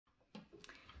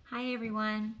Hi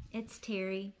everyone, it's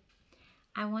Terry.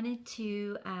 I wanted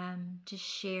to just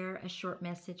share a short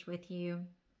message with you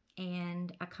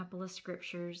and a couple of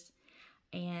scriptures,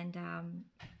 and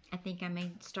I think I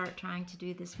may start trying to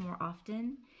do this more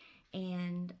often,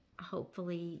 and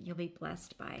hopefully you'll be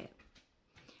blessed by it.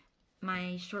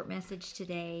 My short message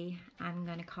today I'm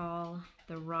going to call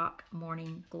the Rock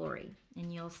Morning Glory,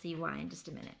 and you'll see why in just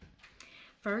a minute.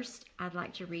 First, I'd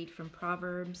like to read from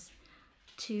Proverbs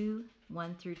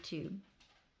 2:1-2.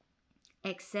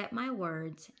 Accept my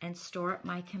words and store up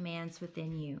my commands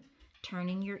within you,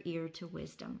 turning your ear to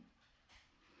wisdom.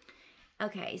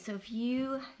 Okay, so if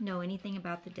you know anything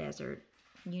about the desert,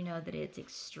 you know that it's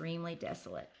extremely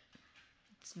desolate.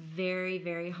 It's very,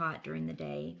 very hot during the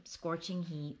day, scorching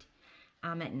heat.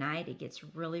 At night, it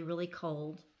gets really, really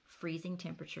cold, freezing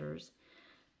temperatures.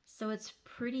 So it's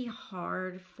pretty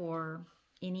hard for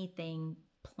anything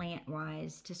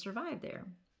plant-wise to survive there.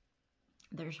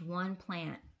 There's one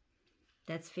plant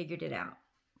that's figured it out.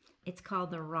 It's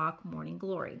called the Rock Morning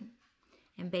Glory.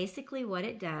 And basically what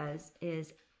it does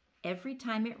is every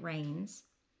time it rains,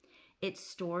 it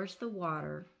stores the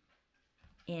water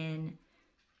in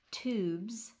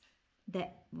tubes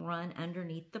that run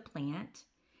underneath the plant.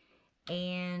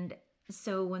 And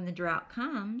so when the drought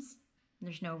comes,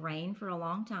 there's no rain for a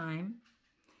long time,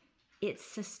 it's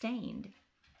sustained.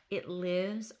 It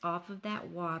lives off of that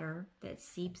water that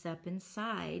seeps up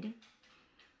inside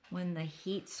when the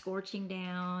heat's scorching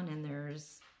down and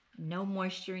there's no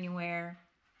moisture anywhere.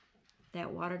 That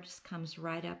water just comes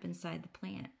right up inside the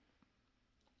plant.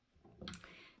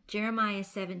 Jeremiah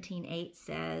 17:8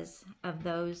 says of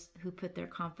those who put their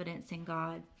confidence in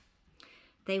God,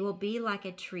 they will be like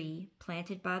a tree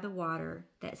planted by the water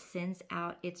that sends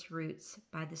out its roots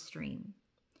by the stream.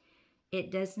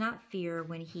 It does not fear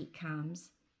when heat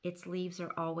comes. Its leaves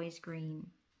are always green.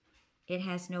 It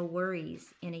has no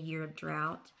worries in a year of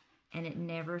drought, and it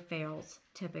never fails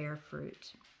to bear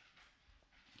fruit.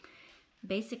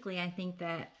 Basically, I think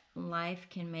that life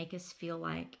can make us feel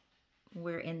like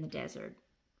we're in the desert.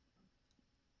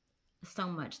 So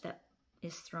much that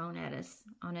is thrown at us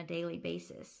on a daily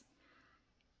basis.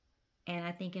 And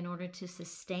I think in order to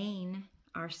sustain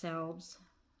ourselves,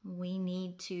 we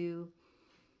need to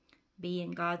be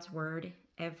in God's Word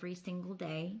every single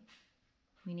day.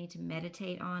 We need to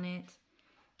meditate on it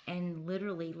and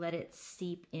literally let it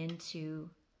seep into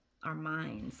our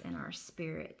minds and our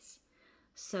spirits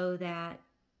so that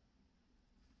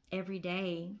every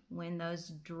day when those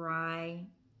dry,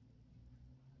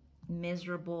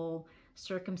 miserable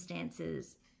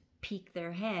circumstances peek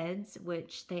their heads,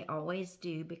 which they always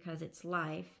do because it's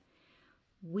life,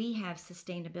 we have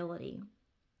sustainability.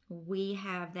 We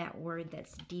have that word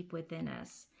that's deep within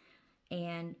us,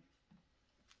 and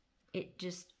it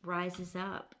just rises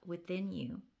up within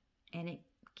you, and it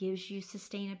gives you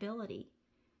sustainability.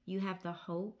 You have the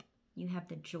hope, you have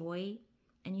the joy,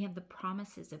 and you have the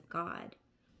promises of God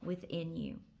within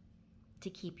you to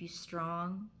keep you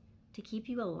strong, to keep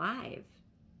you alive.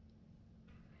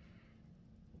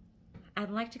 I'd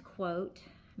like to quote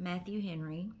Matthew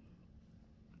Henry.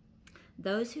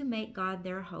 Those who make God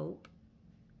their hope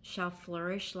shall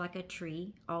flourish like a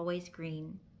tree always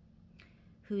green,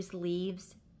 whose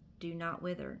leaves do not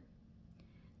wither.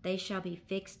 They shall be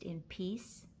fixed in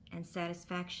peace and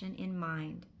satisfaction in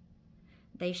mind.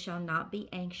 They shall not be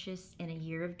anxious in a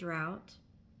year of drought.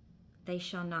 They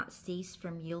shall not cease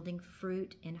from yielding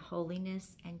fruit in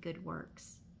holiness and good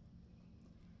works.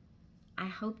 I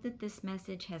hope that this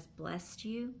message has blessed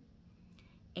you,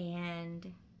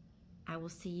 and I will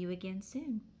see you again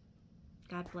soon.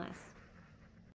 God bless.